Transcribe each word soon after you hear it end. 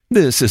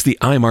This is the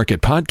iMarket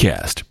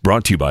Podcast,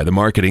 brought to you by the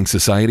Marketing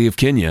Society of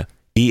Kenya,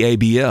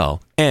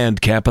 EABL,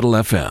 and Capital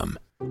FM.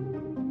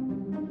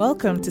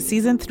 Welcome to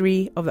Season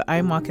 3 of the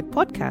iMarket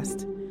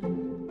Podcast.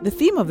 The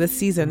theme of this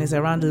season is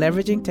around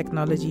leveraging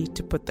technology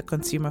to put the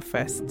consumer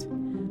first.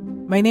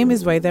 My name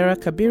is Waithera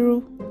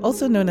Kabiru,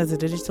 also known as the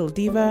Digital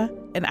Diva,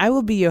 and I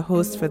will be your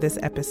host for this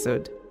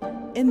episode.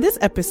 In this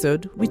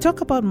episode, we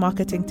talk about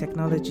marketing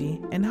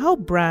technology and how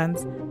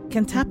brands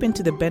can tap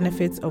into the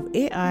benefits of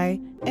AI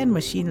and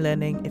machine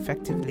learning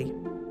effectively.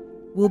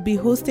 We'll be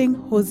hosting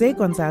Jose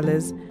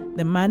Gonzalez,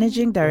 the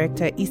Managing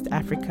Director East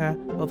Africa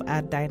of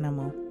Ad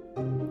Dynamo.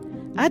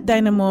 Ad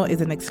Dynamo is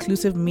an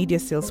exclusive media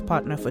sales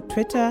partner for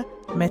Twitter,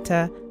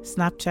 Meta,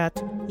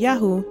 Snapchat,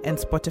 Yahoo, and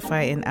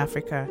Spotify in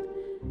Africa.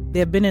 They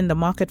have been in the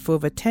market for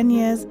over 10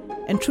 years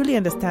and truly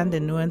understand the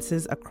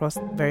nuances across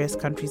various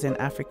countries in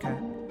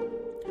Africa.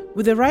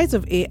 With the rise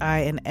of AI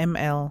and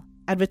ML,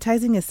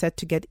 advertising is set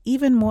to get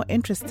even more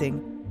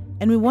interesting,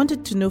 and we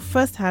wanted to know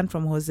firsthand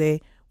from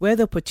Jose where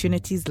the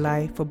opportunities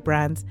lie for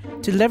brands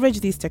to leverage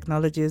these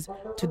technologies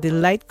to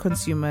delight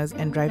consumers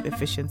and drive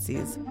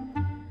efficiencies.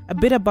 A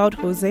bit about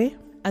Jose.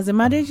 As a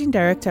managing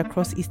director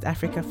across East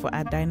Africa for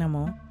Ad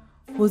Dynamo,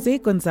 Jose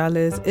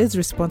Gonzalez is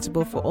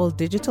responsible for all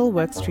digital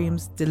work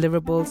streams,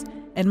 deliverables,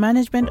 and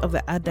management of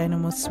the Ad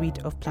Dynamo suite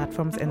of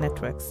platforms and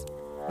networks.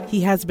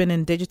 He has been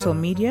in digital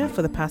media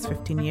for the past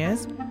 15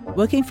 years,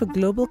 working for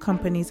global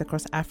companies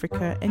across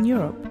Africa and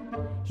Europe.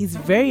 He's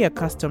very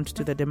accustomed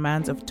to the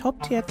demands of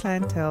top-tier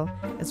clientele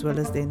as well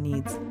as their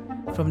needs,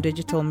 from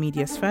digital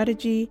media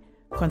strategy,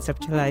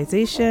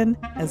 conceptualization,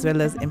 as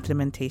well as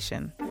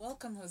implementation.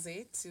 Welcome,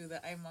 Jose, to the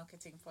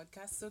iMarketing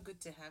Podcast. So good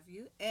to have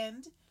you,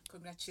 and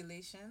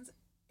congratulations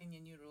in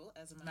your new role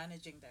as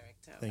Managing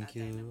Director of Ad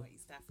Dynamo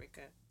East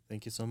Africa.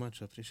 Thank you so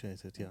much. I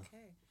appreciate it. Yeah.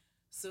 Okay.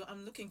 So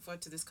I'm looking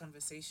forward to this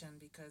conversation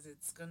because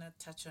it's going to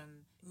touch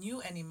on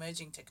new and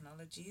emerging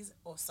technologies,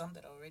 or some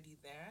that are already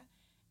there,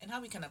 and how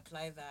we can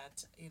apply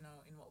that, in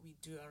what we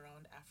do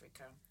around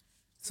Africa.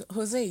 So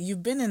Jose,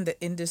 you've been in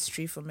the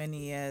industry for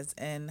many years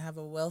and have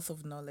a wealth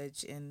of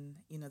knowledge in,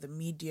 the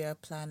media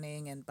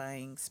planning and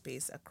buying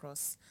space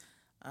across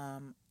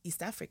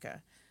East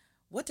Africa.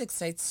 What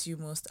excites you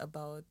most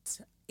about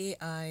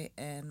AI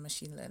and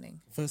machine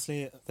learning?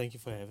 Firstly, thank you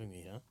for having me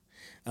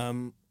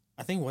here.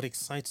 I think what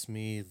excites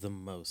me the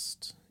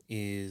most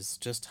is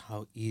just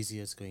how easy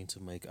it's going to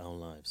make our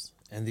lives.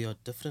 And there are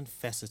different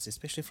facets,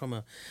 especially from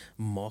a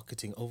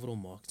overall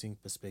marketing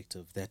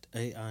perspective, that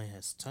AI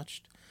has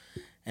touched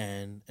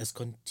and has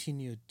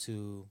continued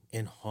to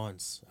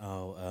enhance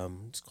our,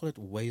 let's call it,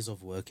 ways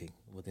of working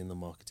within the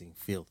marketing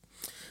field.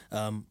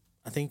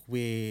 I think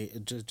we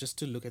just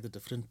to look at the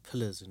different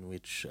pillars in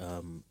which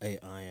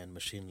AI and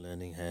machine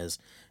learning has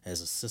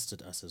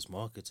assisted us as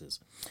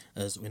marketers,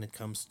 as when it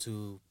comes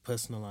to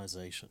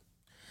personalization.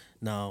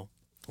 Now,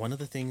 one of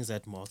the things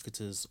that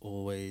marketers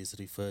always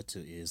refer to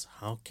is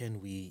how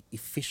can we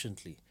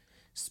efficiently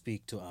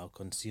speak to our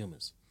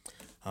consumers?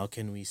 How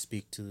can we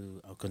speak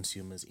to our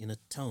consumers in a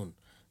tone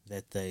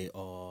that they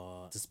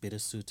are just better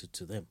suited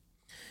to them?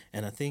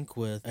 And I think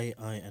with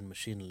AI and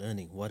machine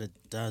learning, what it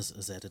does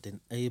is that it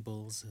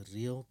enables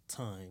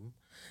real-time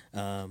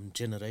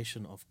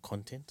generation of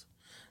content.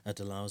 It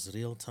allows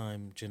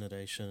real-time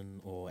generation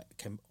or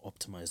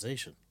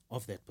optimization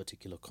of that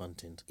particular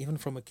content, even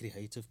from a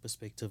creative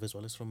perspective as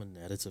well as from a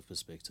narrative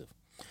perspective.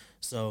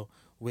 So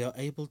we are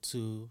able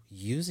to,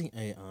 using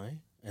AI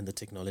and the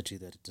technology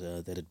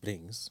that it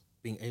brings,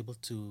 being able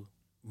to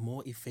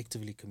more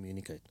effectively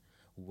communicate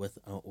with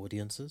our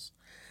audiences,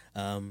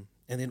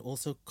 and then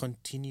also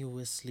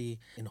continuously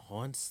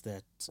enhance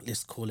that,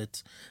 let's call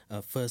it,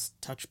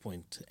 first touch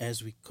point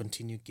as we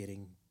continue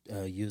getting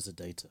user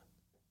data.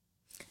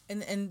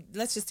 And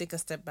let's just take a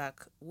step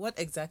back. What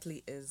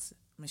exactly is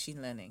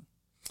machine learning?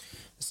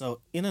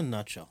 So in a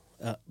nutshell,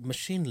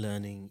 machine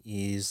learning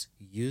is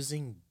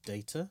using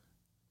data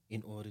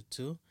in order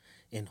to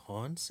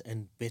enhance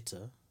and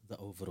better the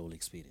overall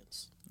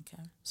experience.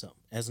 Okay. So,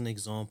 as an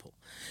example,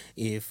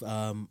 if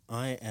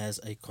I, as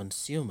a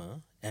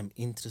consumer, am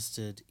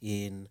interested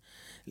in,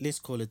 let's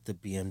call it the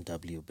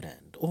BMW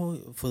brand, or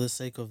for the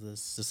sake of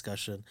this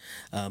discussion,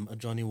 a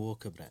Johnny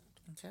Walker brand,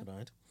 okay,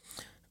 right?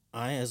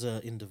 I, as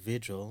an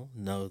individual,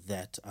 know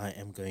that I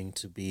am going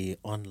to be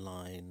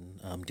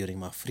online during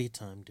my free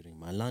time, during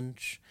my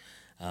lunch,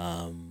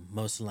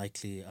 most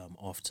likely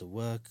after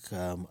work,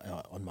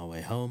 on my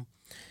way home,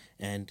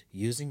 and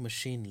using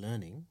machine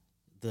learning,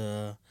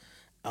 the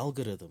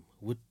algorithm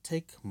would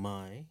take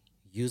my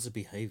user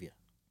behavior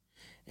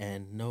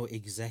and know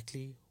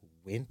exactly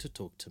when to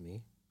talk to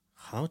me,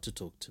 how to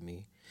talk to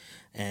me,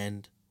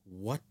 and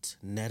what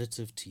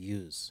narrative to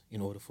use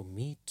in order for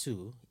me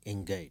to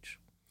engage.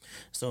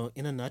 So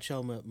in a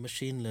nutshell,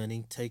 machine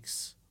learning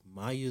takes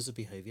my user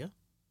behavior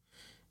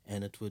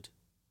and it would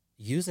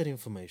use that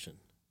information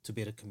to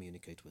better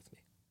communicate with me.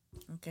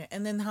 Okay,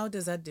 and then how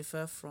does that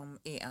differ from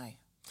AI?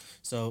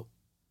 So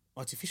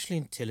artificial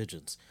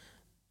intelligence,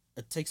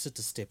 it takes it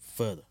a step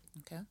further.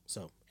 Okay.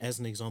 So as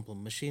an example,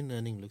 machine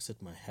learning looks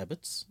at my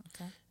habits,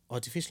 Okay.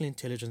 artificial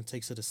intelligence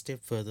takes it a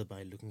step further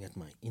by looking at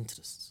my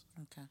interests.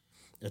 Okay.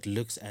 It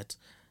looks at,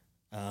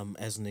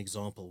 as an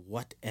example,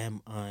 what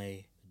am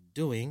I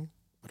doing,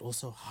 but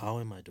also how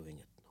am I doing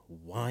it?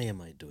 Why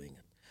am I doing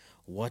it?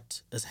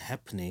 What is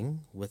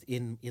happening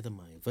within either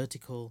my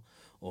vertical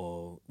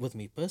or with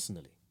me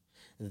personally?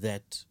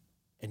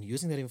 And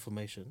using that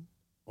information,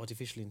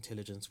 artificial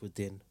intelligence would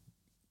then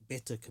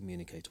better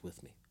communicate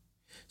with me.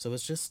 So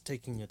it's just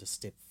taking it a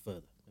step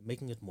further,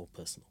 making it more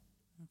personal.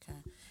 Okay.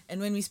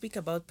 And when we speak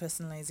about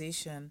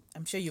personalization,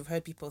 I'm sure you've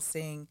heard people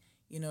saying,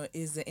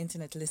 is the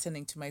internet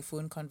listening to my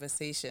phone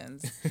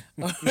conversations?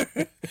 Or,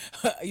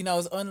 I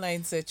was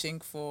online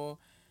searching for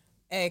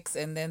X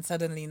and then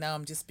suddenly now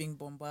I'm just being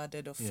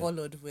bombarded or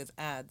followed with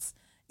ads.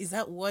 Is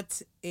that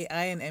what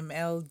AI and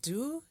ML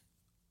do?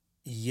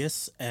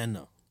 Yes and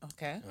no.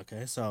 Okay.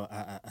 Okay, so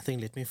I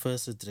think let me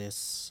first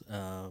address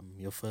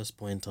your first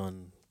point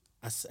on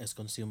us as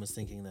consumers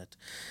thinking that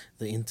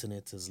the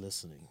internet is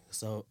listening.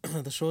 So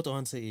the short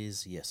answer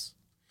is yes.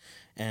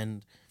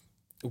 And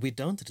we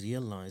don't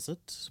realize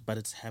it, but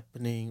it's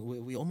happening.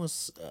 We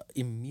almost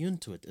immune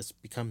to it. It's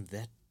become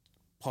that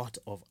part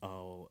of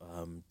our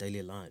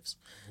daily lives.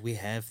 We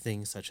have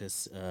things such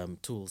as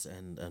tools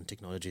and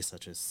technology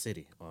such as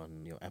Siri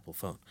on your Apple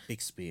phone,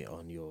 Bixby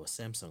on your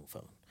Samsung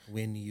phone.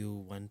 When you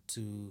want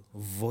to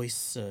voice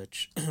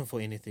search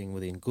for anything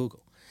within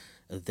Google,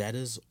 that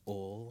is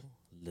all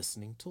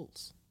listening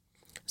tools.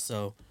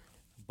 So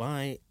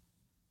by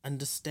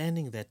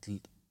understanding that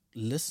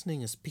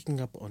listening is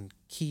picking up on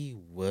key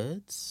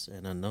words,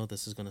 and I know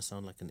this is going to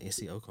sound like an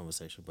SEO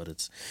conversation, but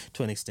it's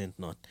to an extent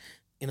not.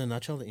 In a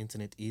nutshell, the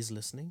internet is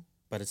listening,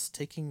 but it's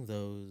taking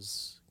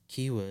those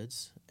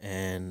keywords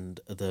and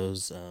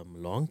those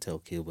long tail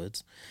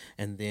keywords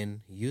and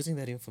then using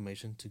that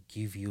information to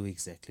give you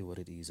exactly what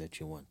it is that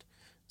you want.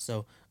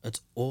 So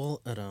it's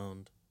all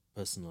around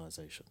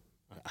personalization.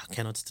 I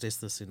cannot stress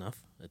this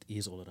enough. It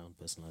is all around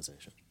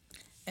personalization.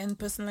 And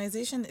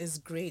personalization is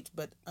great,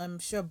 but I'm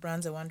sure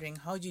brands are wondering,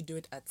 how do you do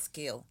it at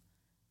scale?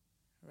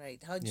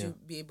 Right? How do you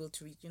be able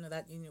to reach,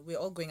 we're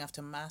all going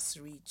after mass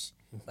reach,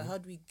 but how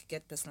do we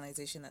get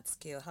personalization at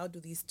scale? How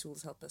do these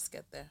tools help us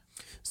get there?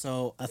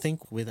 So I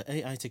think where the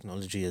AI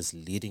technology is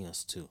leading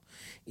us to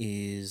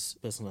is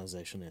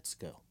personalization at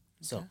scale.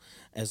 Okay. So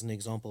as an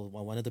example,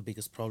 one of the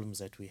biggest problems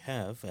that we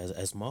have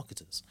as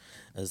marketers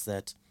is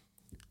that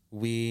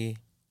we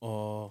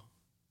are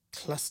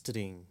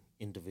clustering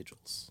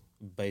individuals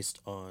based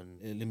on,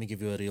 let me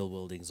give you a real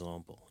world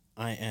example.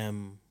 I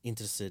am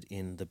interested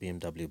in the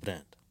BMW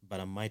brand, but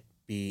I might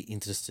be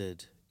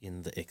interested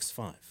in the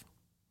X5.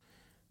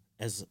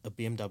 As a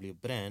BMW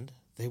brand,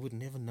 they would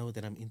never know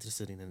that I'm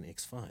interested in an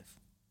X5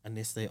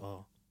 unless they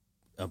are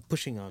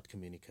pushing out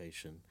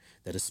communication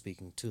that is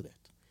speaking to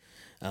that.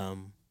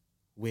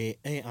 Where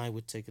AI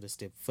would take it a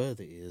step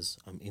further is,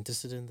 I'm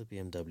interested in the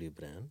BMW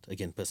brand,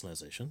 again,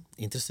 personalization,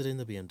 interested in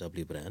the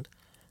BMW brand,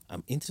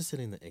 I'm interested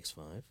in the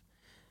X5,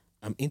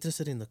 I'm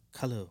interested in the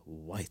color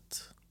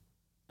white,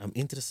 I'm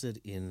interested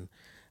in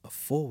a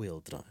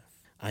 4-wheel drive.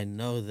 I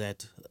know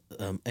that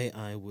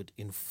AI would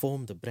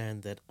inform the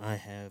brand that I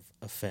have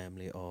a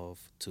family of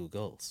 2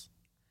 girls.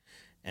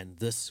 And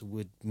this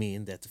would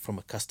mean that from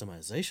a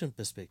customization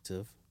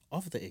perspective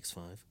of the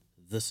X5,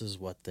 this is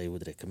what they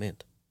would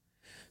recommend.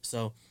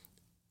 So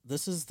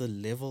this is the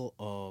level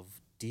of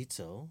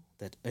detail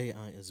that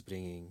AI is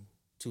bringing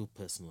to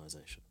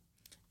personalization.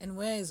 And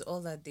where is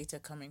all that data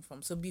coming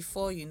from? So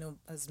before,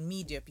 as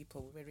media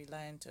people, we're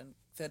reliant on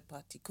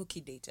third-party cookie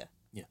data.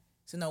 Yeah.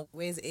 So now,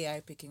 where's AI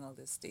picking all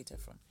this data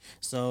from?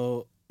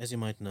 So, as you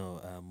might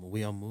know,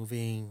 we are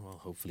moving, well,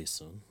 hopefully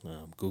soon.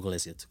 Google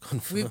has yet to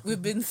confirm.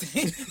 They've been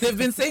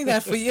saying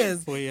that for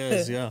years. For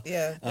years, yeah.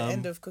 Yeah, the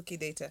end of cookie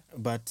data.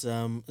 But,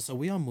 so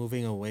we are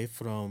moving away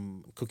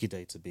from cookie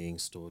data being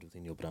stored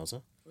within your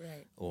browser,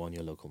 right, or on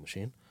your local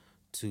machine,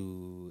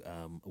 to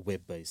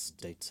web-based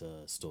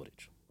data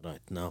storage.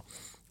 Right. Now,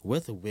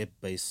 with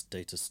web-based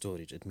data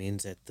storage, it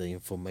means that the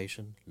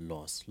information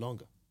lasts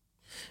longer.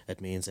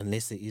 It means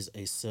unless there is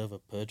a server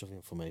purge of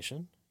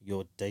information,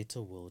 your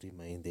data will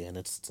remain there and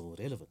it's still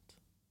relevant.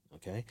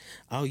 Okay,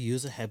 our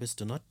user habits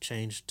do not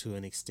change to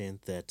an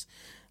extent that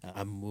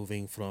I'm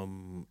moving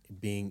from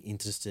being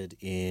interested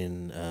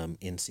in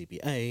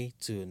CPA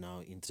to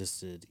now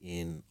interested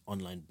in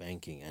online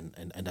banking,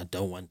 and I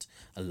don't want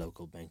a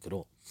local bank at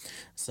all.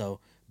 So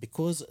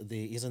because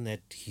there isn't that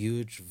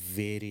huge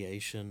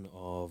variation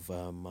of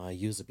my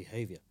user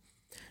behavior,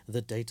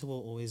 the data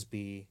will always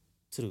be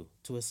true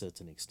to a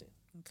certain extent.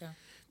 Okay.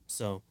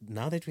 So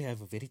now that we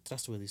have a very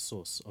trustworthy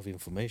source of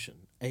information,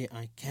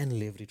 AI can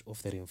leverage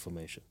off that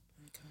information,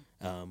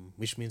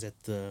 which means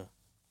that the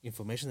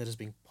information that is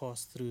being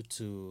passed through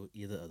to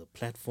either the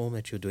platform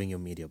that you're doing your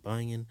media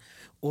buying in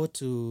or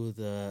to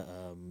the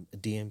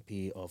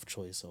DMP of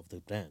choice of the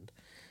brand,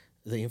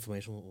 the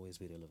information will always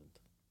be relevant.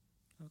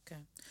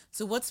 Okay.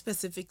 So what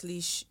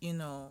specifically,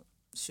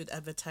 should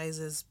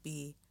advertisers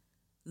be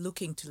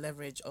looking to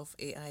leverage of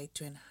AI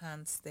to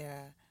enhance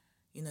their,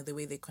 the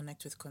way they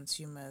connect with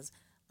consumers?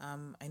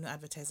 I know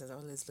advertisers are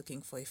always looking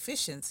for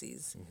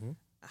efficiencies.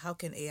 how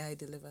can AI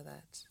deliver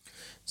that?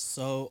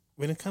 So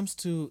when it comes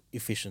to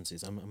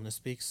efficiencies, I'm going to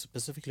speak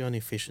specifically on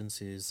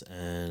efficiencies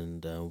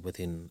and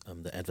within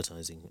the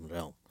advertising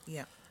realm.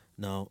 Yeah.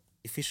 Now,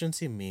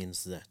 efficiency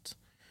means that,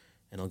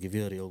 and I'll give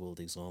you a real world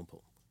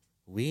example.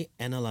 We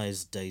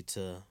analyze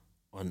data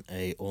on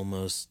a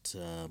almost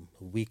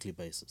weekly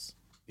basis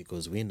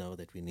because we know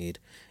that we need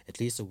at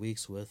least a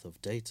week's worth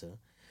of data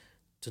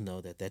to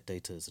know that that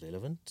data is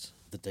relevant.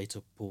 The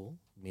data pool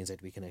means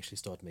that we can actually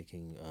start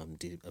making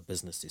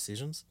business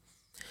decisions.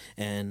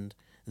 And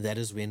that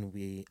is when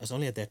it's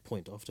only at that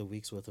point, after a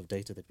week's worth of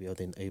data, that we are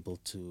then able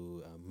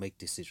to make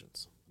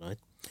decisions, right?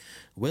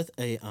 With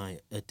AI,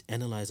 it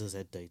analyzes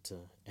that data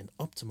and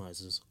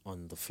optimizes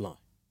on the fly.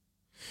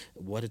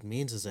 What it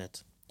means is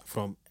that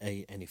from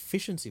an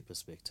efficiency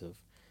perspective,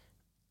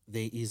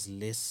 there is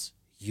less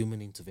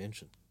human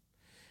intervention.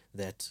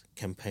 That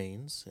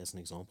campaigns, as an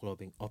example, are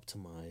being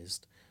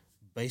optimized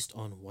based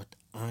on what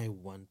I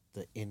want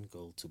the end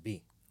goal to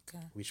be,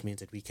 Okay. which means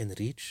that we can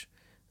reach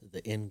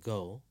the end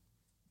goal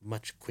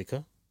much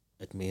quicker.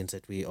 It means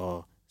that we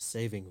are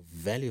saving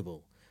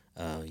valuable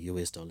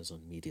US dollars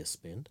on media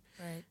spend.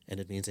 Right. And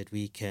it means that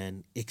we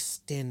can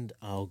extend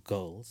our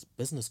goals,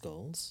 business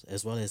goals,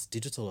 as well as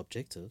digital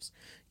objectives,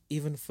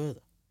 even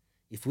further.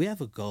 If we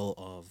have a goal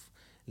of,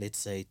 let's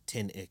say,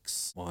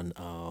 10x on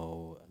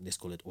our, let's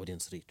call it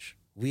audience reach,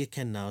 we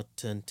can now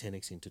turn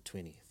 10x into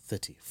 20,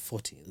 30,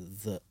 40.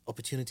 The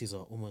opportunities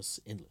are almost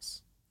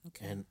endless.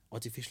 Okay. And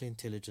artificial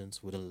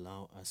intelligence would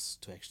allow us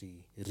to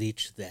actually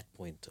reach that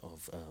point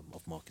of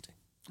marketing.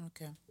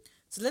 Okay.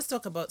 So let's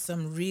talk about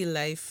some real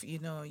life,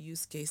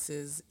 use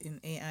cases in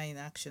AI in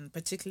action,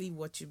 particularly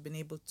what you've been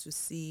able to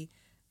see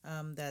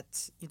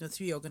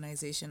through your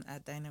organization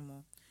at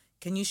Dynamo.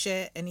 Can you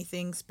share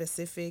anything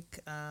specific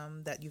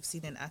that you've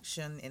seen in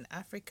action in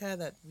Africa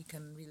that we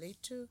can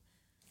relate to?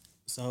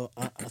 So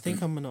I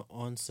think I'm going to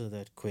answer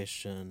that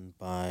question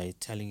by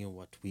telling you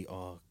what we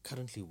are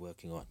currently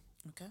working on.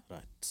 Okay.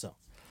 Right. So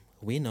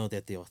we know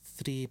that there are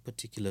three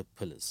particular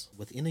pillars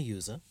within a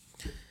user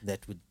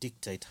that would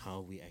dictate how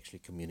we actually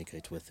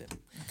communicate with them.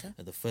 Okay.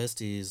 The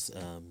first is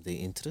their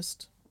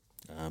interest.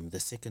 The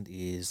second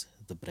is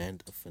the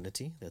brand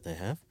affinity that they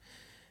have.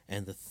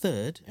 And the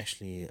third,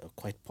 actually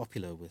quite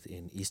popular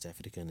within East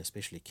Africa and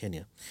especially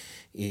Kenya,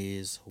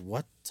 is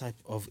what type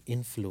of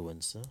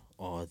influencer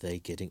are they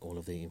getting all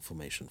of their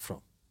information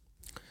from?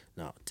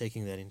 Now,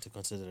 taking that into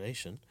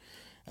consideration,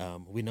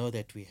 we know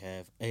that we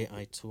have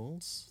AI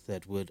tools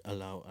that would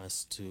allow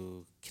us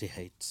to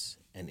create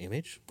an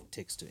image,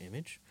 text to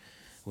image.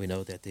 We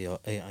know that there are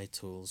AI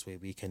tools where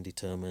we can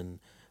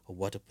determine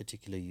what a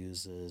particular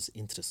user's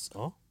interests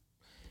are.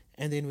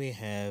 And then we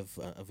have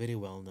a very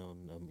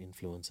well-known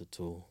influencer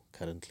tool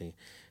currently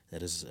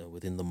that is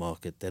within the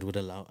market that would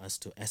allow us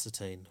to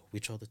ascertain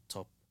which are the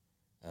top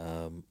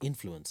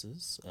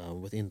influencers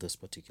within this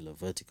particular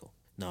vertical.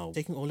 Now,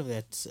 taking all of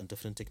that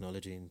different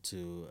technology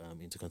into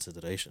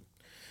consideration,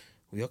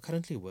 we are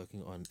currently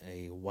working on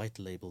a white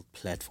label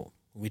platform,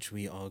 which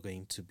we are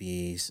going to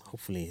be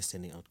hopefully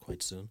sending out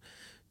quite soon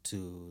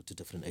to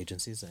different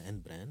agencies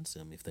and brands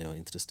if they are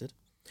interested,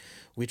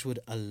 which would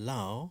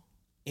allow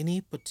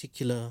any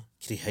particular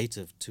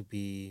creative to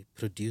be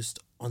produced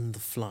on the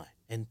fly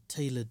and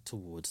tailored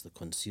towards the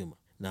consumer.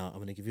 Now, I'm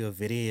going to give you a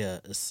very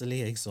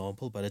silly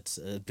example, but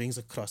it brings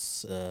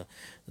across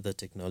the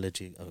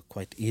technology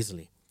quite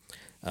easily.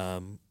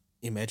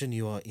 Imagine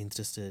you are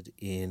interested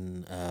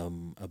in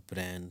a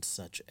brand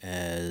such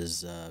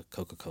as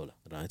Coca-Cola,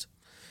 right?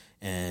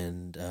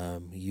 And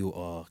you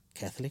are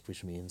Catholic,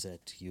 which means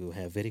that you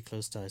have very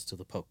close ties to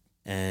the Pope.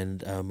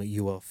 And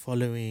you are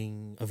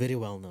following a very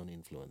well-known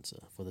influencer.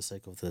 For the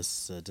sake of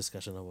this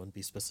discussion, I won't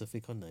be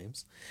specific on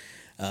names.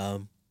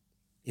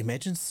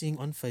 Imagine seeing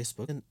on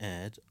Facebook an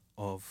ad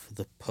of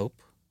the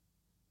Pope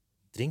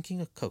drinking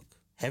a Coke,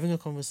 having a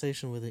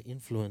conversation with an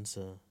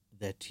influencer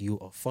that you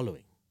are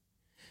following,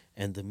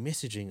 and the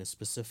messaging is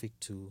specific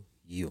to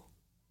you.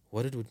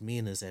 What it would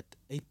mean is that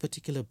a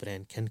particular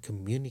brand can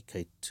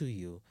communicate to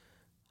you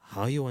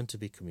how you want to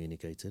be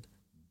communicated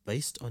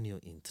based on your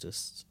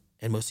interests.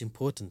 And most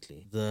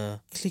importantly,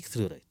 the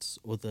click-through rates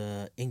or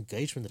the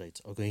engagement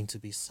rates are going to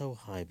be so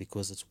high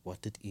because it's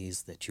what it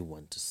is that you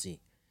want to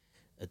see.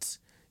 It's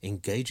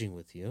engaging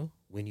with you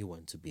when you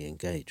want to be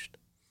engaged.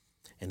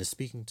 And it's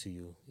speaking to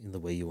you in the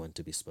way you want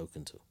to be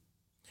spoken to.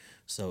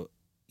 So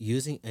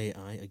using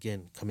AI,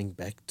 again, coming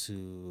back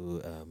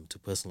to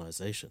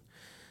personalization,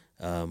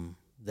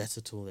 that's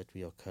a tool that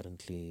we are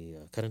currently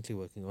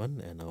working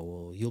on, and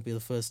you'll be the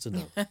first to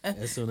know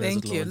as soon as it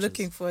launches. Thank you.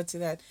 Looking forward to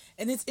that.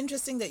 And it's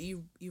interesting that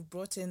you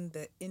brought in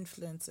the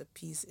influencer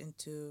piece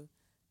into,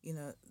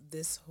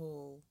 this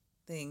whole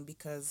thing,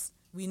 because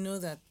we know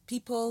that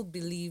people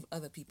believe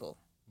other people.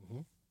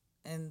 Mm-hmm.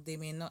 And they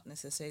may not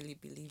necessarily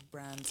believe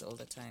brands all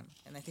the time.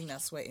 And I think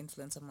that's why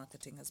influencer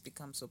marketing has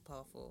become so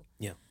powerful.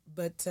 Yeah.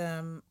 But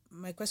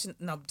my question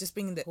now, just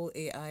bringing the whole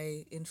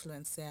AI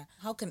influence there,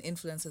 how can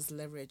influencers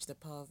leverage the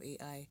power of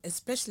AI,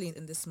 especially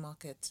in this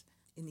market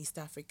in East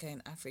Africa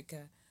and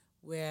Africa,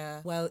 where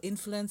while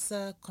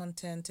influencer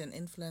content and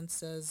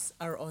influencers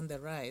are on the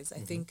rise, I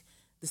think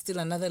there's still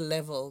another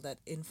level that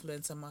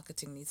influencer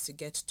marketing needs to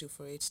get to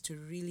for it to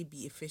really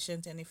be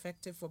efficient and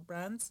effective for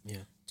brands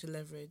to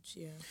leverage.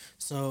 Yeah.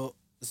 So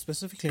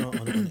specifically on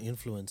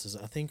influencers,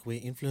 I think where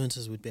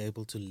influencers would be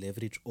able to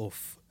leverage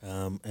off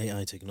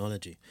AI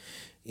technology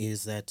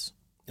is that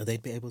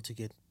they'd be able to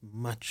get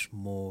much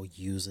more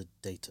user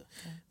data.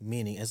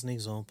 Meaning, as an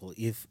example,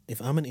 if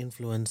I'm an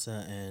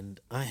influencer and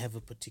I have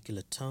a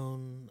particular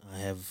tone,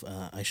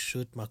 I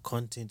shoot my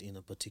content in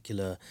a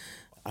particular,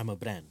 I'm a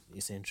brand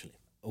essentially.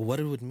 What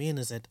it would mean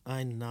is that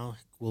I now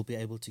will be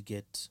able to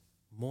get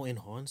more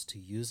enhanced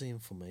user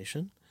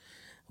information,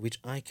 which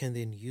I can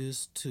then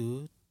use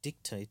to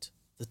dictate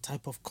the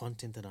type of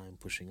content that I'm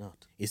pushing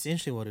out.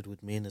 Essentially, what it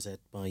would mean is that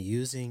by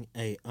using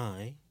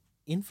AI,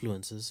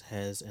 influencers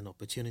has an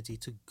opportunity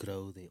to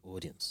grow their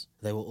audience.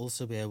 They will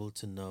also be able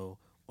to know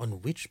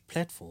on which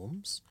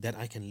platforms that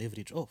I can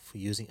leverage off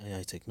using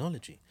AI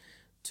technology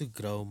to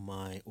grow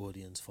my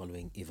audience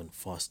following even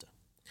faster.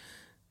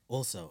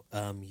 Also,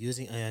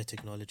 using AI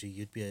technology,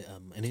 you'd be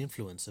an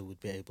influencer would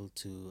be able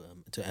to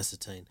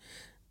ascertain,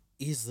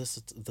 is this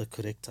the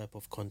correct type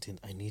of content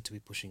I need to be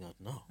pushing out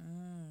now?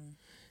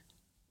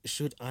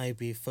 Should I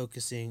be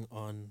focusing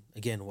on,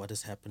 again, what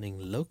is happening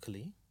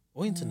locally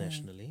or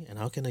internationally, and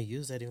how can I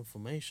use that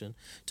information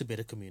to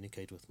better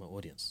communicate with my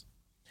audience?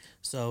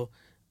 So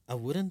I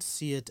wouldn't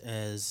see it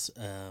as,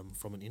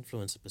 from an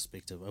influencer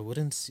perspective, I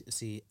wouldn't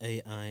see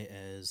AI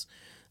as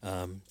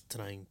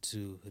trying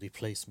to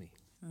replace me,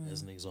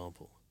 as an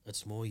example.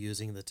 It's more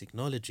using the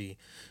technology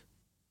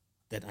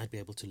that I'd be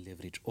able to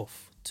leverage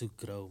off to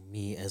grow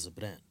me as a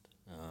brand,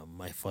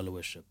 my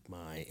followership,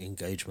 my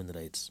engagement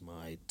rates,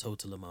 my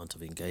total amount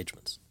of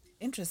engagements.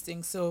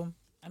 Interesting. So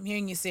I'm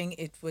hearing you saying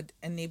it would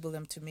enable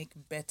them to make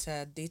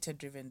better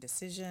data-driven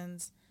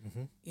decisions,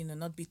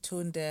 not be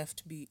tone deaf,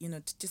 to be,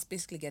 to just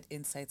basically get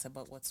insights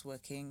about what's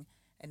working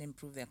and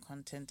improve their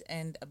content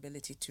and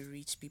ability to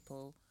reach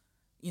people,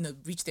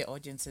 reach their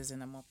audiences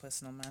in a more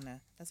personal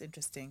manner. That's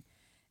interesting.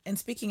 And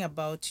speaking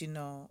about,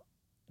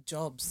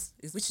 jobs,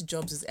 which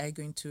jobs is AI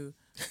going to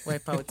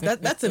wipe out?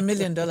 That's $1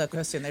 million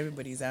question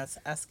everybody's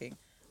asking.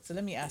 So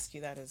let me ask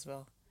you that as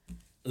well.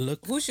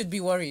 Look, who should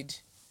be worried?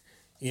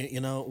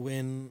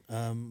 When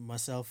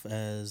myself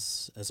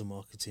as a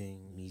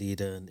marketing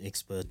leader and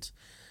expert,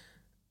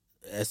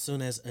 as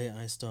soon as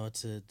AI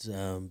started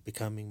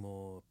becoming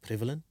more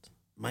prevalent,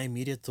 my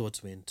immediate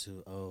thoughts went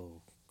to,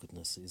 oh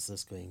goodness, is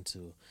this going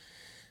to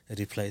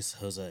replace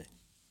Jose?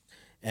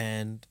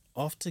 And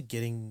after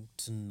getting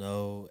to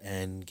know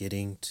AI,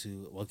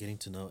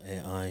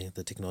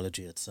 the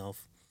technology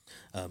itself,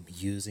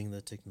 using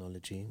the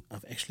technology,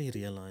 I've actually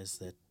realized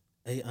that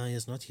AI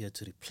is not here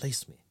to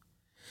replace me.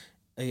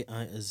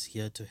 AI is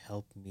here to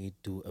help me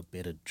do a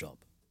better job.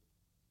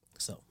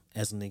 So,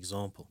 as an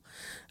example,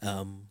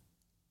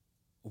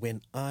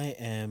 when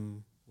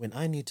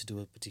I need to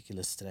do a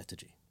particular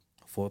strategy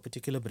for a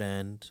particular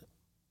brand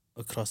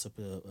across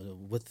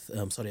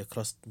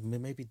across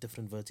maybe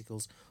different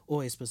verticals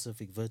or a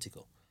specific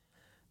vertical,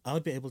 I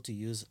would be able to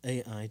use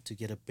AI to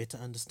get a better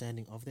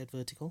understanding of that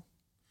vertical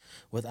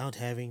without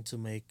having to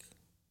make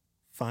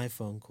 5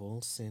 phone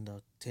calls, send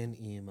out 10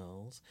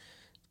 emails,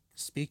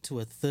 speak to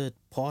a third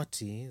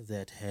party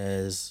that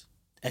has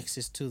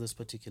access to this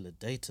particular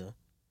data,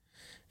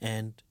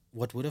 and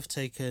what would have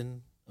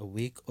taken a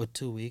week or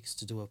 2 weeks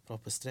to do a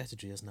proper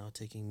strategy is now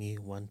taking me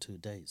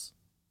 1-2 days.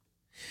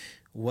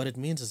 What it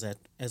means is that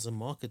as a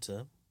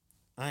marketer,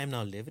 I am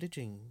now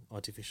leveraging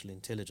artificial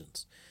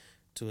intelligence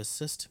to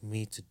assist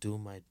me to do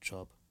my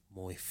job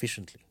more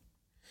efficiently.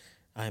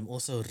 I am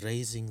also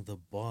raising the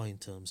bar in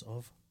terms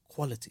of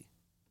quality.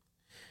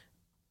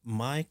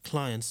 My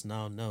clients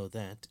now know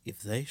that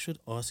if they should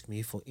ask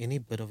me for any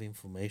bit of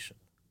information,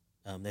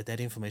 that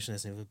information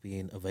has never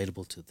been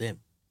available to them,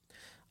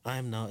 I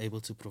am now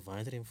able to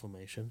provide that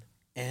information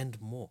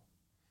and more,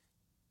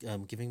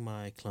 giving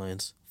my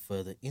clients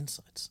further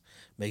insights,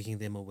 making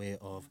them aware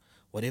of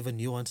whatever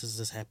nuances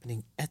is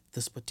happening at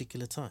this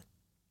particular time.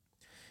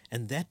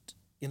 And that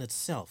in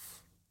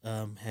itself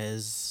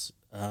has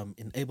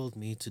enabled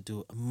me to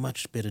do a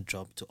much better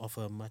job, to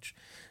offer a much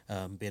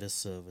better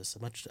service, a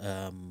much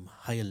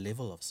higher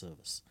level of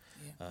service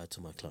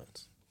to my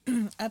clients.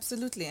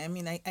 Absolutely. I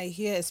mean, I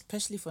hear,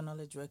 especially for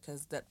knowledge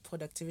workers, that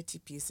productivity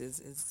piece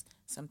is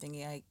something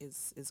AI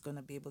is going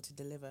to be able to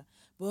deliver.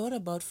 But what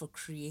about for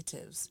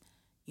creatives?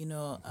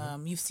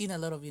 You've seen a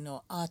lot of,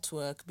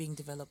 artwork being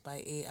developed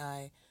by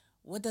AI.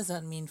 What does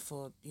that mean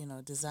for,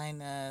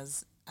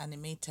 designers,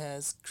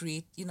 animators,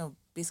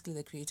 basically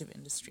the creative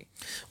industry?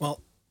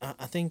 Well,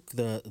 I think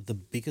the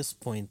biggest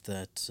point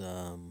that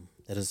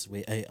is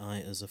where AI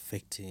is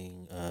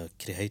affecting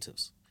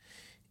creatives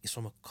is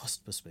from a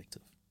cost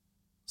perspective.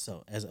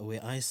 So,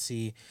 where I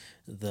see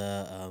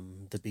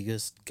the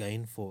biggest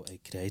gain for a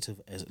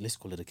creative, let's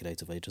call it a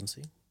creative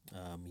agency,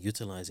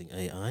 utilizing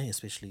AI,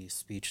 especially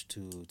speech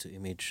to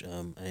image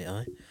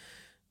AI,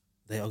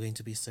 they are going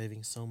to be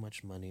saving so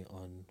much money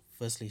on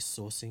firstly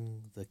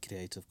sourcing the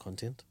creative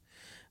content,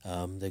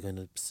 They're going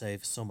to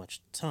save so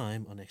much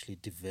time on actually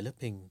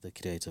developing the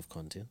creative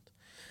content.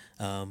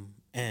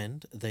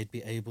 And they'd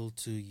be able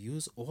to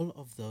use all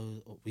of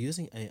those,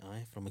 using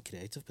AI from a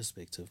creative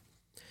perspective.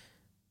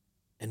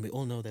 And we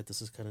all know that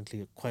this is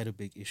currently quite a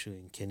big issue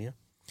in Kenya,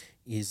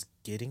 is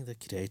getting the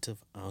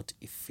creative out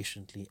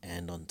efficiently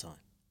and on time.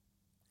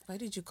 Why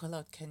did you call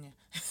out Kenya?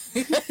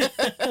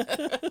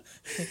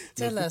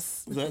 Tell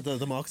us.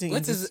 The marketing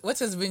What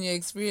has been your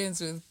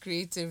experience with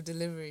creative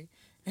delivery?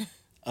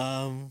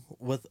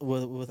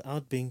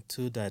 Without being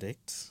too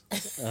direct,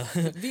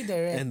 Be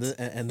direct.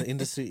 and the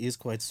industry is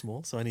quite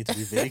small, so I need to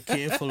be very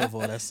careful of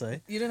what I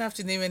say. You don't have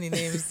to name any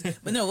names,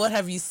 but no. What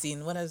have you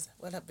seen? What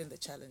have been the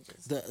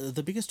challenges?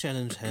 The biggest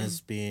challenge has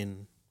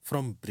been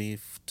from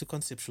brief to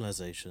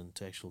conceptualization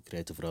to actual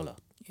creative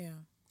rollout. Yeah.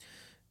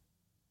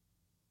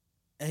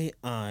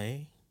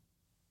 AI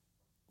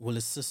will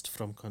assist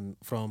from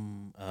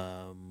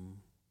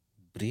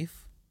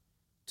brief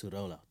to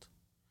rollout.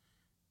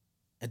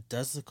 It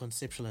does the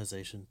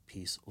conceptualization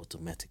piece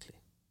automatically,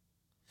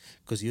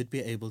 because you'd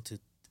be able to,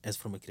 as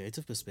from a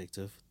creative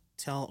perspective,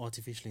 tell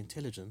artificial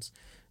intelligence,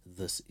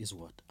 this is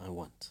what I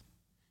want,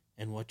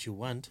 and what you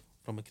want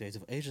from a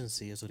creative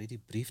agency is already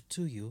briefed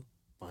to you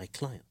by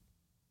client.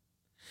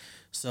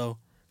 So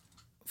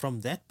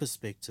from that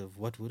perspective,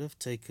 what would have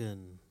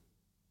taken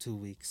 2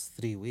 weeks,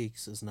 3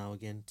 weeks is now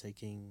again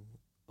taking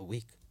a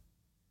week.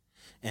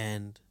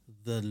 And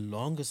the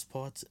longest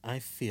part, I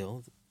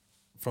feel,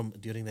 from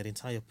during that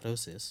entire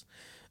process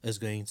is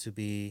going to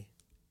be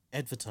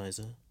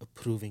advertiser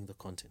approving the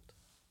content,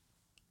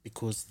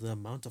 because the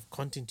amount of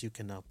content you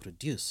can now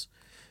produce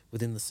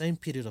within the same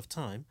period of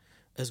time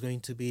is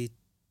going to be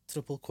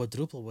triple,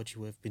 quadruple what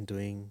you have been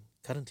doing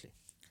currently.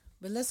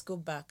 But let's go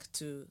back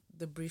to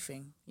the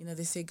briefing.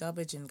 They say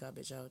garbage in,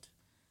 garbage out.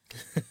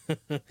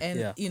 And,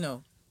 Yeah.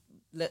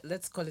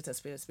 let's call it a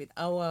spade a spade.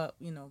 Our,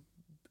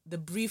 the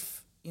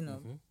brief,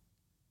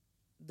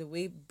 the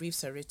way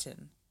briefs are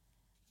written,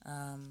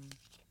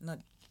 not,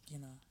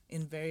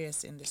 in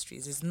various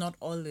industries is not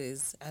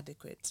always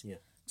adequate. Yeah.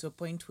 To a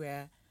point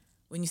where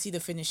when you see the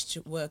finished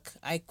work,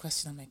 I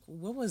question, I'm like,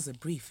 what was the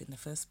brief in the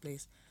first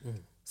place?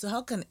 So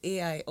how can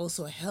AI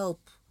also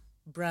help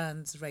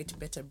brands write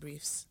better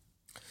briefs?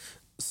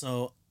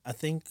 So I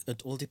think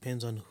it all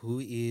depends on who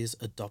is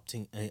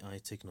adopting AI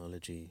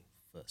technology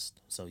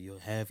first. So you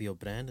have your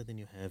brand, and then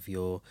you have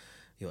your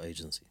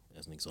agency,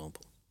 as an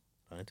example,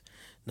 right?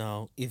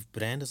 Now, if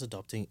brand is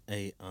adopting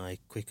AI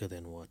quicker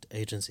than what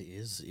agency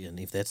is, and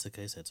if that's the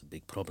case, that's a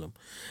big problem.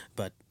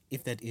 But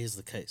if that is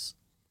the case,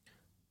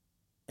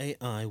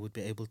 AI would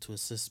be able to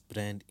assist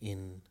brand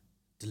in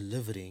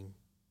delivering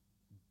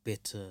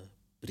better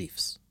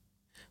briefs,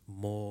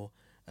 more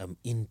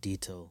in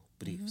detail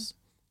briefs.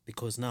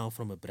 Because now,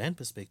 from a brand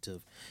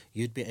perspective,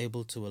 you'd be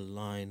able to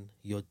align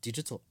your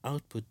digital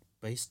output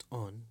based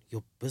on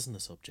your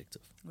business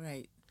objective.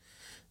 Right.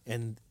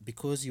 And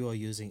because you are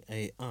using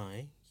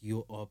AI,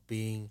 you are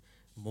being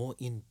more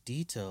in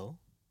detail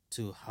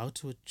to how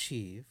to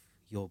achieve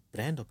your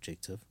brand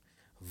objective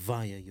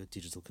via your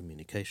digital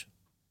communication,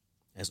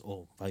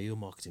 via your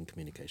marketing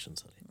communication,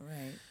 sorry.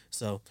 Right.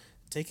 So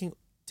taking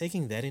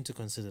that into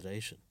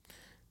consideration,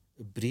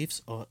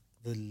 briefs are,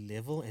 the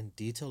level and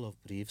detail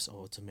of briefs are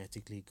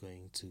automatically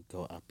going to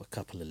go up a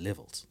couple of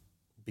levels,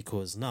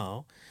 because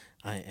now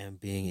I am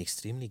being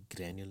extremely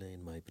granular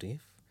in my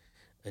brief.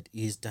 It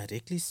is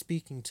directly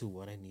speaking to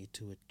what I need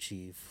to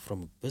achieve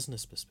from a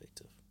business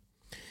perspective.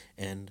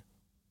 And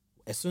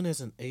as soon as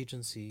an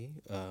agency,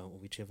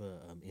 whichever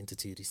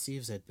entity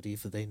receives that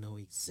brief, they know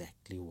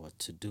exactly what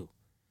to do.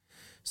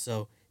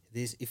 So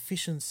there's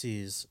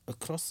efficiencies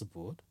across the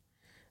board.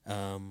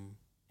 And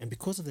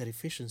because of that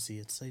efficiency,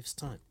 it saves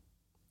time.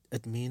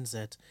 It means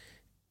that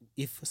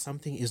if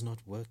something is not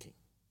working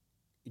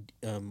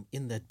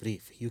in that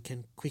brief, you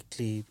can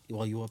quickly,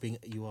 while you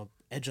are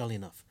agile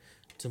enough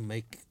to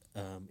make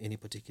any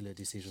particular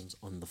decisions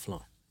on the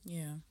fly.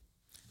 Yeah.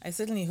 I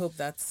certainly hope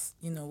that's,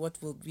 what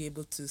we'll be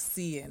able to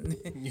see and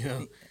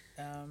Yeah.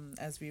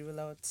 as we roll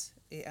out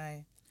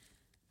AI.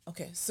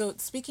 Okay, so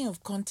speaking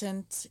of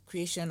content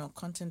creation or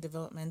content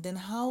development, then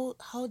how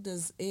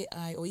does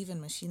AI or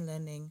even machine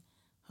learning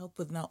help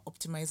with now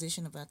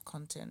optimization of that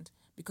content?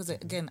 Because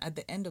again, at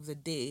the end of the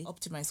day,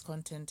 optimized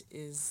content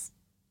is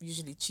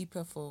usually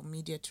cheaper for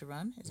media to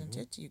run, isn't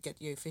it? You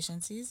get your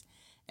efficiencies.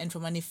 And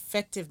from an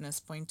effectiveness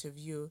point of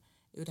view,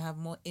 it would have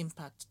more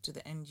impact to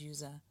the end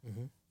user.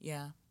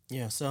 Yeah.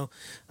 Yeah, so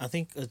I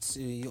think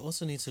you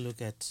also need to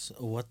look at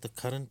what the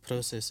current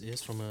process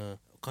is from a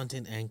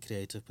content and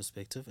creative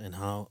perspective, and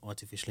how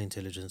artificial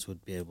intelligence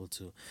would be able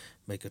to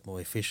make it more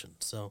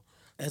efficient. So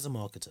as a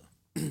marketer,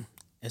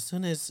 as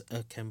soon as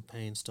a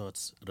campaign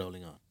starts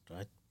rolling out,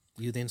 right,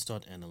 you then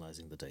start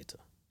analyzing the data.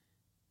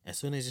 As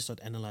soon as you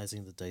start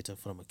analyzing the data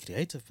from a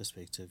creative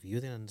perspective, you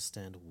then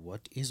understand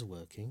what is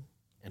working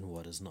and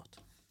what is not.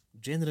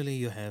 Generally,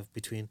 you have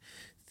between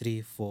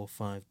 3, 4,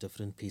 5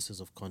 different pieces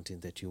of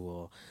content that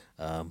you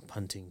are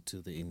punting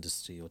to the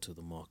industry or to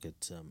the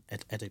market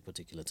at a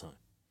particular time.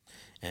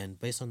 And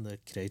based on the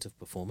creative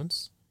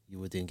performance, You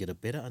would then get a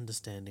better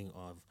understanding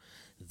of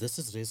this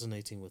is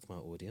resonating with my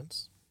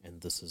audience and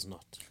this is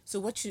not. So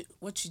what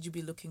should you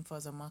be looking for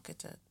as a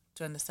marketer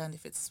to understand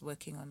if it's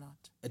working or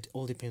not? It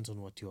all depends on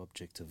what your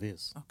objective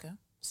is. Okay.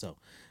 So,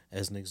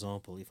 as an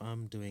example, if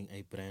I'm doing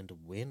a brand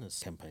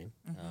awareness campaign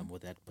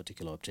with that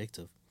particular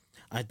objective,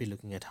 I'd be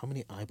looking at how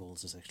many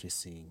eyeballs is actually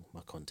seeing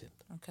my content.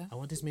 Okay. I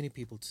want as many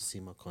people to see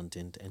my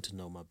content and to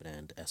know my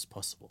brand as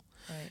possible.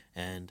 Right.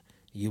 And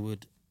you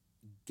would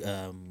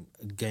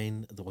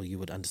you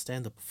would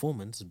understand the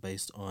performance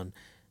based on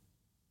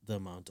the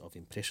amount of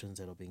impressions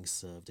that are being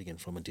served, again,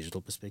 from a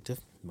digital perspective,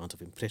 amount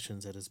of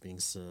impressions that is being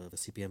served, the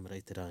CPM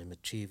rate that I'm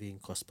achieving,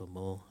 cost per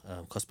mil,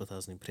 cost per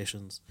 1,000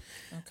 impressions.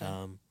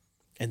 Okay.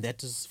 And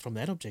that is, from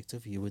that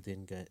objective, you would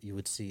then you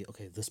would see,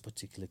 okay, this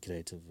particular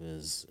creative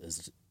is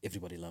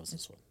everybody loves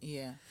this one.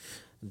 Yeah.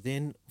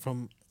 Then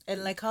from...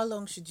 And like, how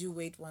long should you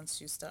wait once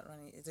you start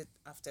running? Is it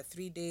after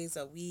 3 days,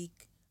 a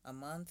week, a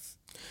month?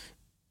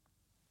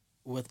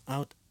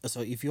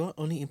 So if you're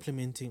only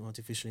implementing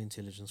artificial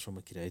intelligence from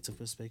a creative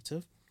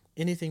perspective,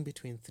 anything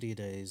between 3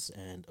 days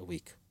and a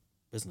week,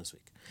 business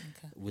week,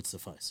 would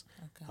suffice.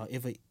 Okay.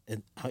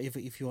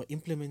 However, if you are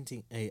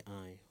implementing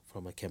AI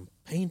from a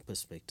campaign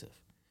perspective,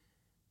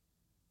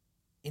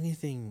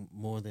 anything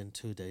more than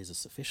 2 days is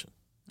sufficient.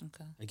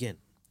 Okay. Again,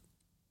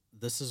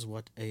 this is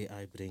what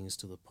AI brings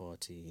to the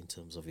party in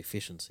terms of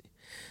efficiency.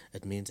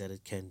 It means that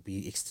it can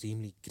be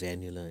extremely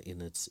granular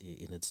in its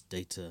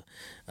data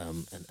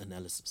and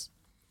analysis.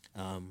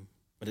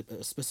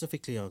 But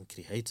specifically on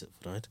creative,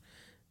 right?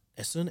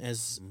 As soon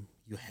as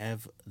you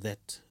have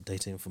that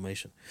data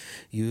information,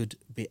 you'd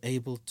be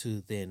able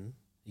to then,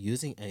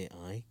 using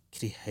AI,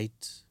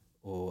 create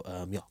or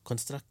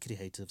construct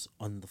creatives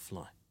on the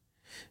fly.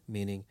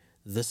 Meaning,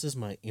 this is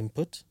my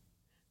input,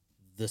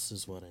 this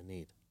is what I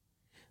need.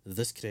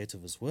 This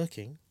creative is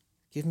working,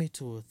 give me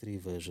 2 or 3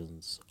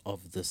 versions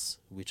of this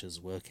which is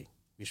working,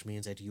 which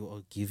means that you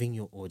are giving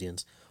your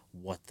audience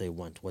what they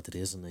want, what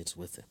resonates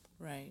with them.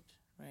 Right.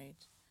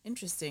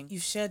 Interesting.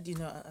 You've shared,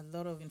 a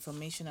lot of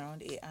information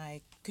around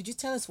AI. Could you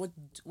tell us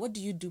what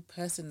do you do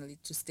personally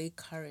to stay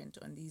current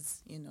on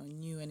these,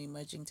 new and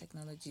emerging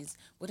technologies?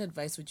 What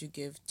advice would you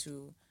give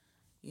to,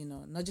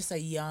 not just a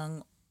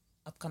young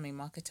upcoming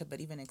marketer, but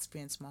even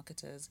experienced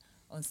marketers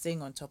on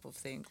staying on top of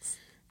things?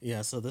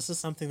 Yeah, so this is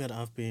something that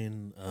I've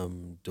been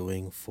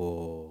doing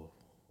for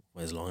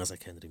as long as I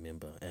can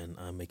remember, and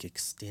I make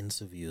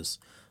extensive use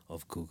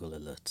of Google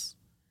Alerts.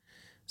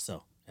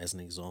 So, as an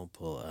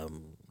example,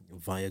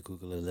 via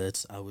Google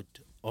Alerts, I would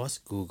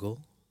ask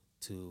Google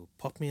to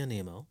pop me an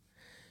email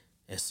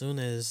as soon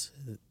as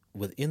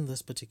within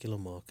this particular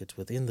market,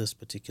 within this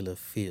particular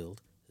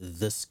field,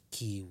 this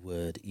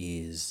keyword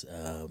is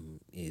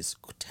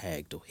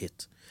tagged or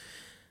hit.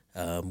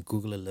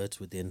 Google Alerts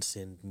would then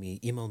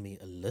email me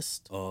a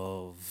list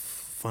of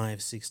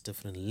 5-6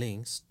 different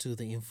links to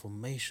the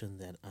information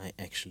that I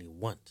actually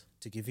want.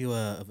 To give you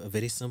a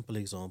very simple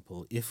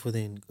example, if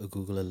within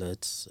Google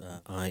Alerts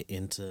I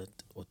entered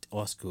or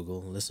ask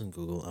Google, listen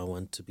Google, I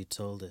want to be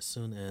told as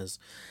soon as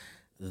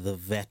the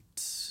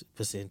VAT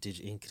percentage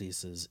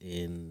increases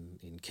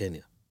in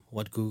Kenya.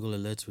 What Google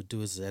Alerts would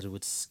do is that it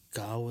would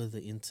scour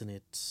the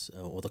internet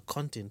or the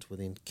content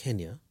within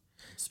Kenya,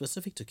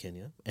 specific to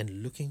Kenya,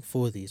 and looking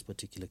for these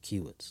particular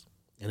keywords.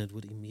 And it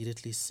would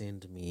immediately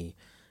send me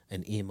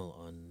an email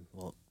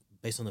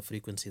based on the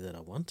frequency that I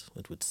want,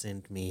 it would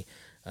send me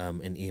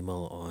an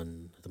email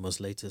on the most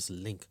latest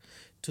link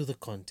to the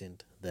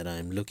content that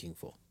I'm looking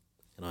for.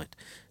 Right.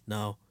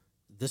 Now,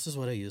 this is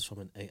what I use from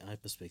an AI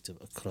perspective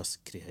across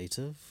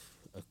creative,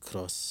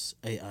 across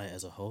AI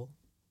as a whole,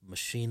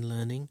 machine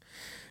learning.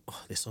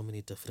 There's so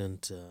many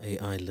different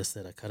AI lists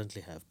that I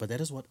currently have, but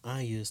that is what I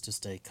use to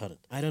stay current.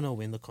 I don't know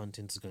when the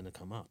content is going to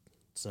come out,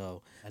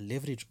 so I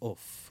leverage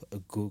off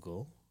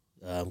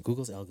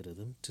Google's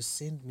algorithm to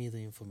send me the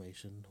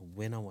information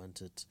when I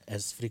want it,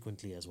 as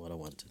frequently as what I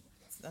want it.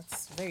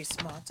 That's very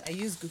smart. I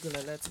use Google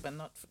Alerts, but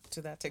not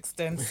to that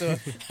extent, so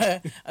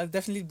I'll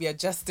definitely be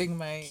adjusting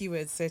my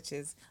keyword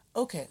searches.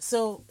 Okay,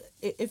 so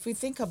if we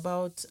think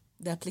about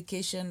the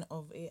application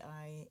of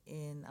AI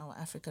in our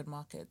African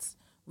markets,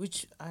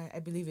 which I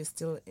believe is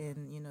still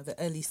in the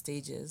early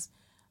stages,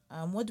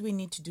 what do we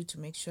need to do to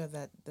make sure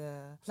that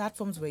the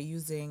platforms we're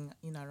using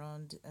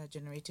around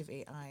generative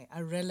AI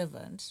are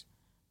relevant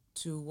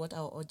to what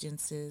our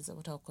audiences,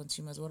 what our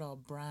consumers, what our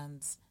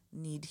brands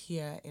need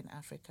here in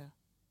Africa?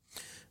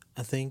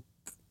 I think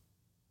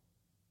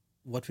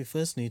what we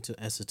first need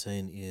to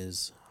ascertain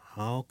is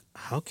how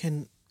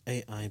can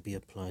AI be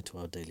applied to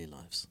our daily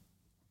lives.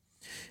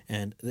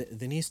 And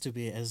there needs to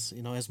be,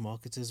 as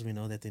marketers, we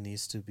know that there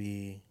needs to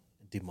be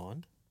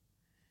demand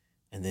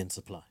and then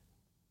supply.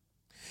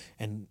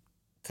 And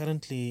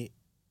currently,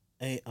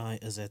 AI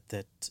is at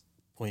that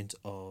point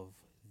of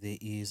there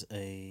is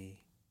a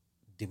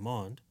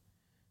demand,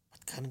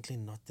 but currently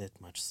not that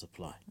much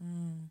supply.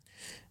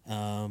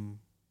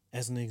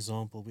 As an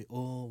example, we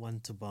all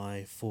want to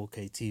buy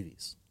 4K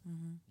TVs,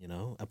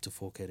 up to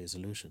 4K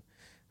resolution.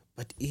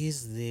 But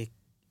is there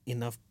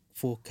enough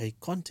 4K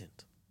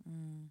content?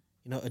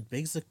 It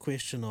begs the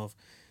question of,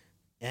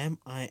 am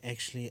I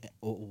actually,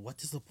 or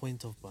what is the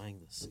point of buying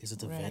this? Is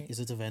it Right. is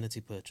it a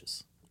vanity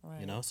purchase? Right.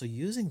 You know, so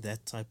using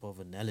that type of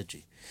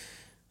analogy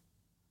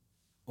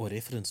or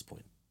reference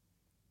point,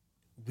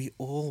 we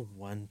all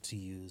want to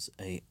use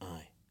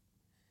AI,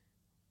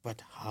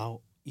 but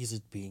how is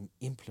it being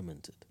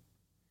implemented?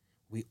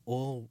 We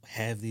all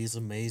have these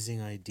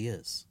amazing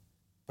ideas,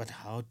 but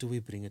how do we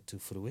bring it to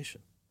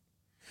fruition?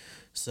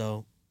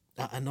 So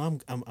I know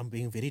I'm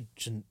being very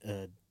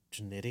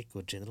generic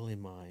or general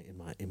in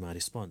my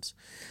response,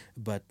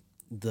 but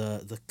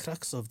the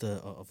crux of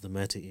the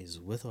matter is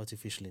with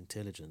artificial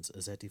intelligence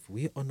is that if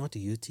we are not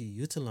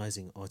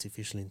utilizing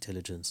artificial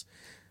intelligence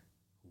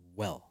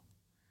well,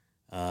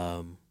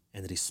 and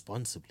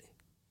responsibly,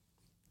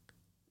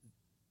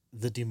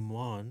 the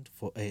demand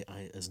for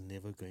AI is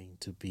never going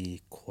to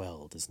be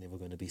quelled, is never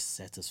going to be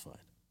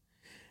satisfied.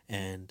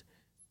 And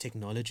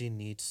technology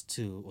needs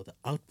to, or the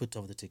output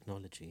of the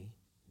technology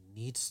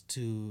needs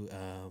to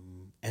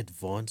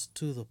advance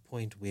to the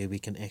point where we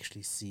can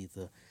actually see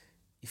the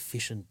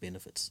efficient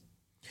benefits.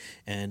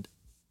 And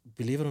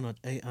believe it or not,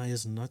 AI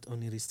is not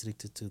only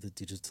restricted to the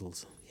digital,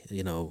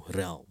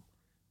 realm.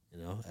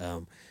 You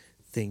know,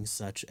 things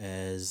such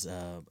as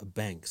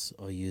banks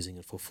are using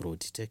it for fraud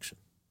detection.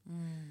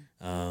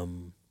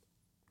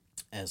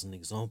 As an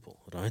example,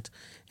 right?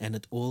 And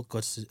it all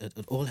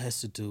has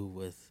to do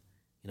with,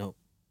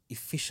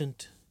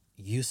 efficient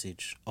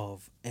usage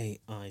of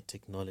AI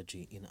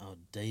technology in our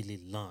daily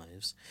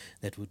lives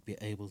that would be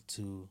able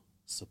to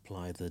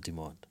supply the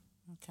demand.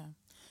 Okay.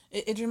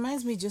 It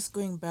reminds me, just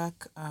going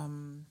back,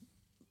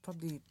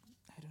 probably,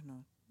 I don't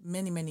know,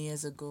 many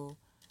years ago,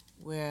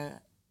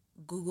 where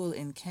Google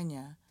in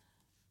Kenya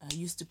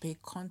used to pay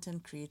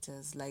content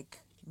creators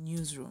like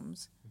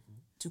newsrooms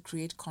to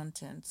create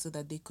content so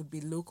that they could be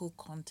local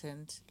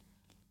content.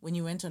 When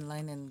you went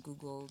online and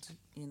Googled,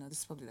 this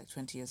is probably like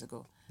 20 years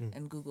ago,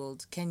 and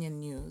Googled Kenyan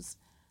news,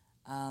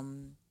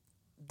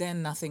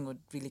 then nothing would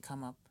really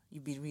come up.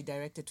 You'd be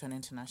redirected to an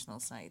international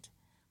site.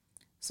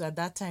 So at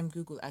that time,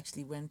 Google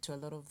actually went to a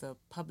lot of the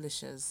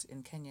publishers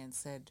in Kenya and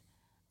said,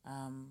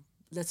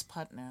 let's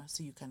partner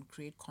so you can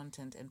create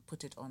content and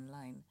put it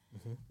online.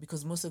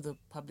 Because most of the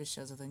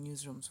publishers or the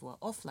newsrooms were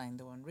offline.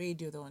 They were on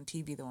radio, they were on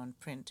TV, they were on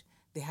print.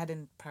 They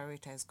hadn't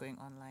prioritized going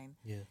online.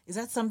 Yeah. Is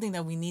that something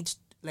that we need,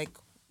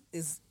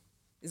 is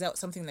that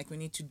something like we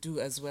need to do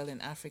as well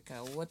in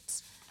Africa?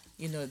 What,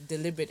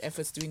 deliberate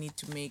efforts do we need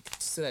to make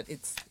so that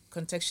it's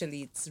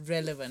contextually it's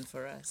relevant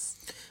for us?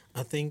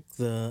 I think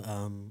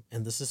and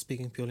this is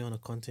speaking purely on a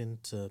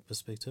content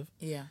perspective.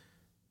 Yeah.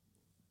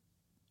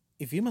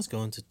 If you must go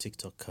onto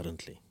TikTok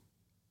currently,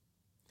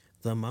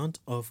 the amount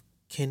of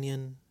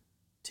Kenyan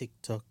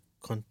TikTok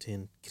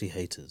content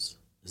creators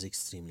is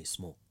extremely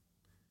small.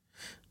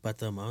 But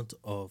the amount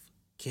of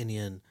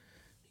Kenyan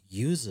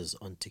users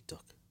on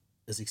TikTok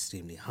is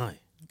extremely high.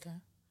 Okay.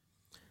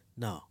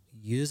 Now,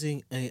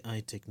 using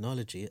AI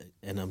technology,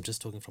 and I'm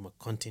just talking from a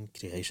content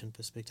creation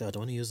perspective, I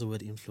don't want to use the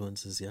word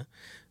influencers here.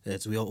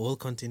 We are all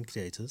content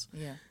creators.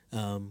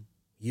 Yeah.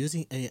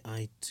 Using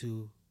AI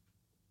to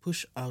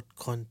push out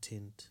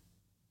content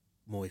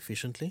more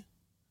efficiently,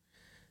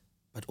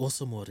 but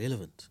also more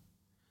relevant,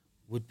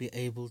 would be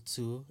able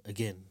to,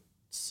 again,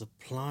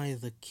 supply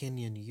the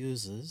Kenyan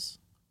users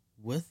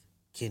with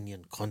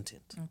Kenyan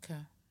content. Okay.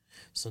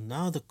 So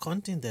now the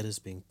content that is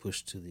being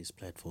pushed to these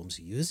platforms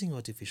using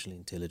artificial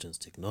intelligence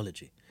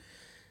technology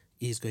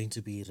is going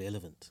to be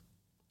relevant.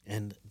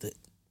 And the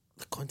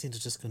content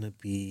is just going to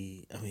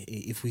be,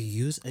 if we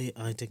use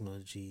AI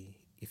technology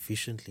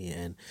efficiently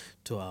and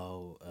to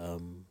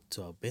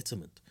our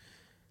betterment,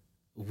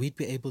 we'd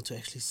be able to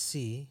actually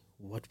see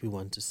what we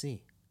want to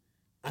see.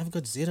 I've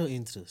got zero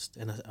interest,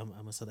 and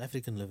I'm a South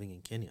African living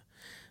in Kenya,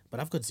 but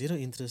I've got zero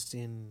interest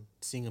in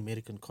seeing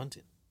American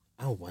content.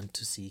 I want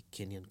to see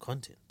Kenyan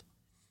content.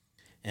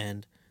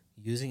 And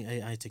using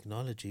AI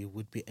technology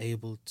would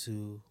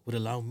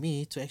allow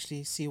me to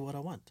actually see what I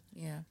want.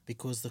 Yeah.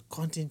 Because the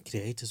content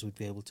creators would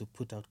be able to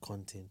put out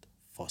content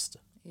faster.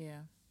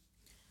 Yeah.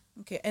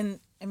 Okay, and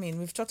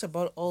we've talked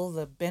about all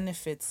the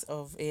benefits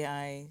of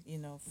AI,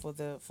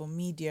 for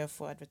media,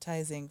 for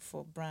advertising,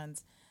 for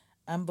brands.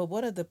 But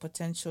what are the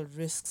potential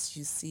risks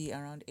you see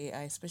around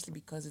AI, especially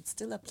because it's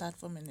still a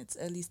platform in its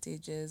early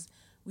stages?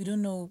 We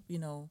don't know,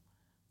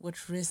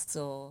 what risks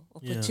or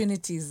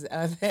opportunities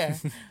are there.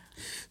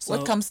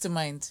 What comes to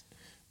mind?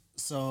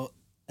 So,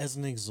 as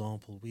an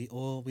example, we are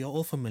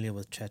all familiar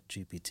with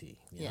ChatGPT.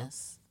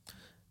 Yes.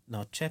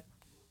 Now,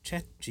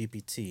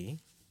 ChatGPT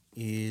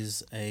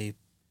is a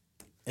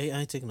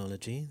AI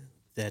technology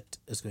that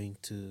is going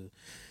to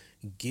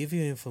give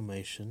you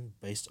information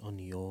based on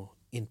your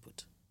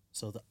input.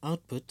 So the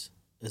output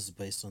is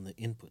based on the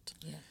input,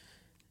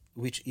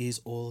 which is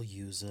all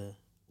user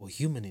or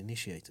human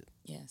initiated.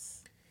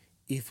 Yes.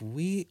 If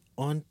we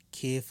aren't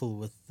careful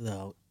with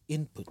our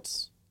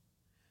inputs,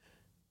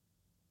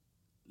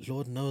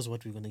 Lord knows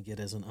what we're going to get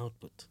as an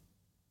output.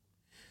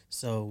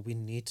 So we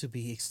need to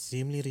be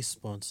extremely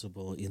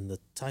responsible in the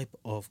type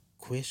of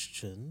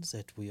questions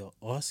that we are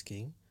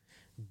asking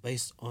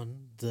based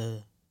on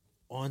the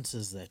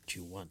answers that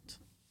you want.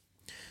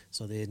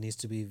 So there needs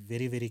to be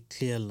very, very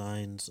clear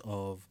lines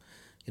of,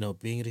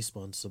 being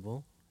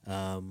responsible,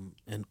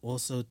 and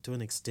also to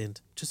an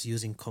extent just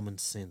using common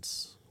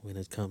sense when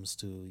it comes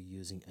to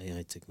using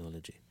AI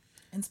technology.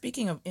 And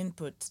speaking of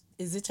input,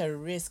 is it a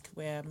risk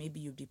where maybe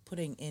you'll be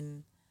putting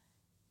in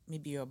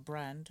maybe your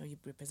brand, or you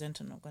represent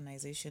an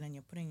organization and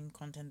you're putting in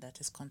content that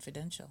is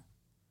confidential?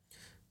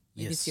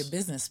 Maybe Yes. it's your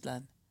business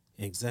plan.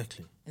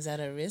 Exactly. Is that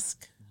a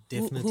risk?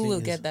 Definitely. Who will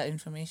is. get that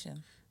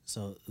information?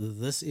 So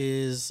this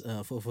is,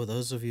 for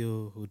those of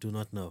you who do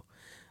not know,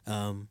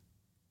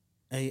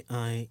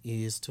 AI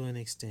is to an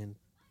extent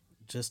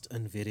just a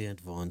very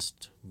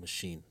advanced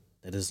machine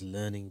that is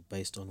learning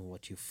based on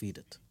what you feed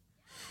it.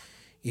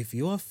 If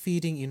you are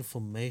feeding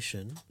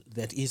information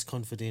that is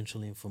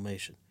confidential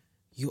information,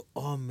 you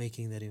are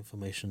making that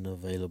information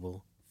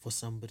available for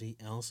somebody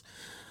else,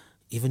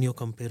 even your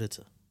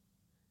competitor,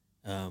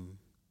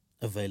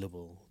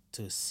 available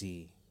to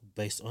see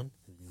based on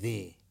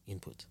their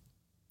input.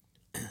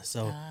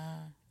 So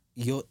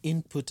your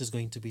input is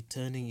going to be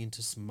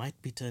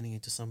might be turning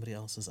into somebody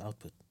else's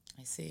output.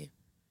 I see.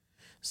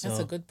 So,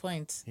 That's a good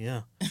point.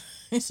 Yeah.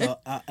 So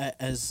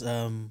as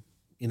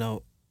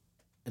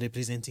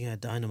representing a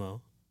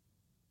Dynamo,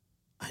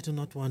 I do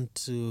not want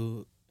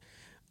to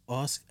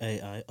ask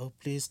AI, oh,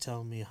 please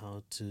tell me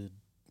how to.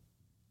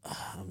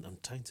 I'm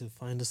trying to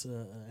find us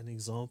an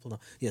example now.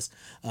 Yes,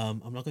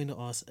 I'm not going to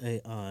ask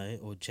AI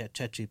or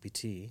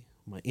ChatGPT,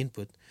 my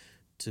input,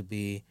 to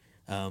be,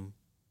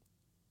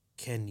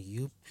 can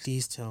you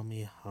please tell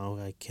me how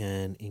I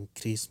can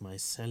increase my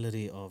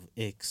salary of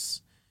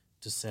X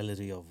to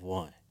salary of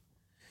Y?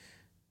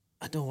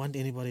 I don't want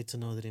anybody to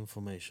know that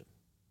information,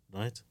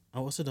 right? I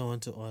also don't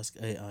want to ask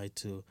AI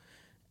to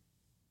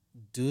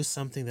do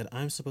something that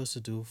I'm supposed to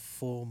do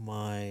for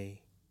my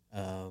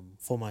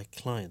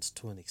clients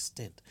to an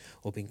extent,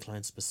 or being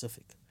client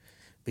specific,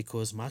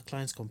 because my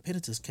clients'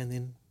 competitors can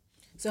then.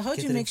 So how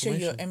do you make sure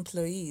your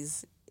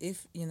employees,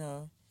 if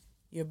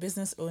your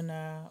business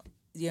owner,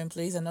 your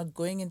employees are not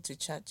going into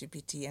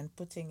ChatGPT and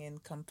putting in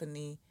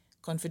company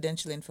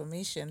confidential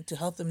information to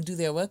help them do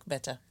their work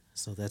better?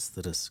 So that's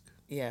the risk.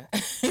 Yeah.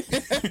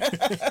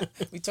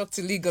 We talked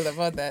to legal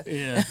about that.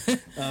 Yeah.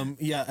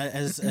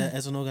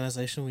 As an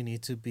organization, we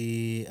need to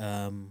be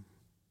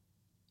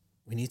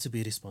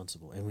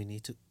responsible, and we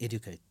need to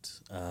educate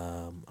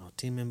our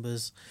team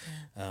members.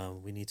 Yeah.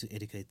 We need to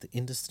educate the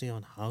industry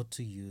on how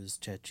to use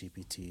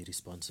ChatGPT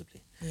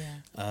responsibly.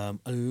 Yeah.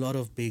 A lot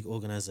of big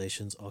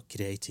organizations are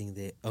creating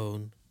their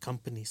own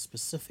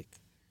company-specific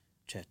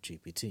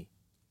ChatGPT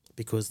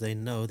because they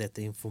know that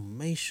the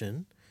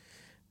information,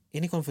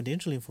 any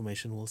confidential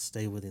information, will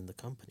stay within the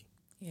company.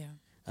 Yeah.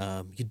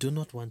 You do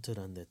not want to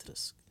run that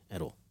risk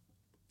at all.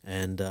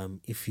 And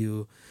if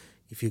you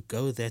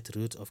go that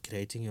route of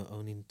creating your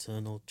own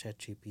internal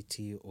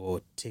ChatGPT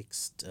or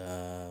text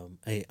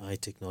AI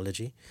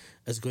technology,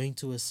 is going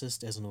to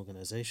assist as an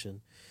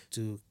organization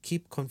to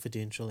keep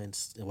confidential and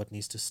what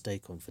needs to stay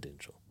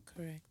confidential.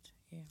 Correct.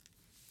 Yeah.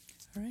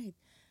 All right.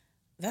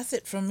 That's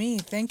it from me.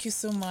 Thank you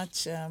so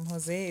much,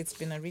 Jose. It's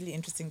been a really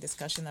interesting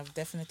discussion. I've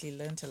definitely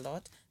learned a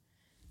lot.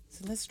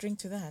 So let's drink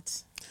to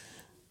that.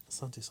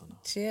 Asante sana.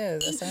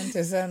 Cheers.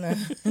 Asante sana.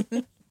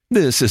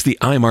 This is the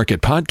iMarket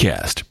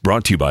Podcast,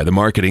 brought to you by the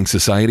Marketing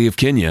Society of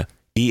Kenya,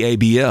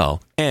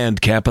 EABL,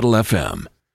 and Capital FM.